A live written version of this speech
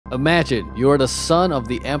Imagine you are the son of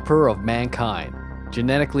the Emperor of mankind,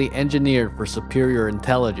 genetically engineered for superior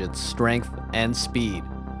intelligence, strength, and speed.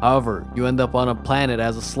 However, you end up on a planet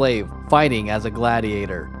as a slave, fighting as a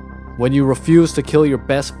gladiator. When you refuse to kill your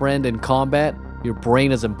best friend in combat, your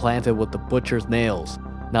brain is implanted with the butcher's nails.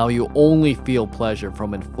 Now you only feel pleasure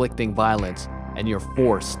from inflicting violence, and you're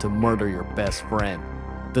forced to murder your best friend.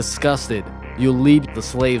 Disgusted, you lead the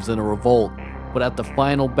slaves in a revolt, but at the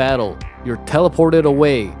final battle, you're teleported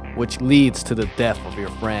away, which leads to the death of your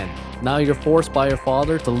friend. Now you're forced by your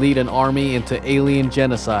father to lead an army into alien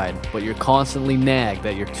genocide, but you're constantly nagged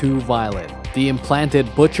that you're too violent. The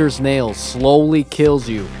implanted butcher's nail slowly kills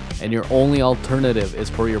you, and your only alternative is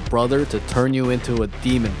for your brother to turn you into a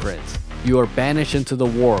demon prince. You are banished into the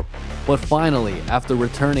warp, but finally, after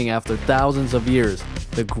returning after thousands of years,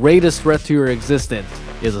 the greatest threat to your existence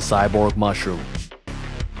is a cyborg mushroom.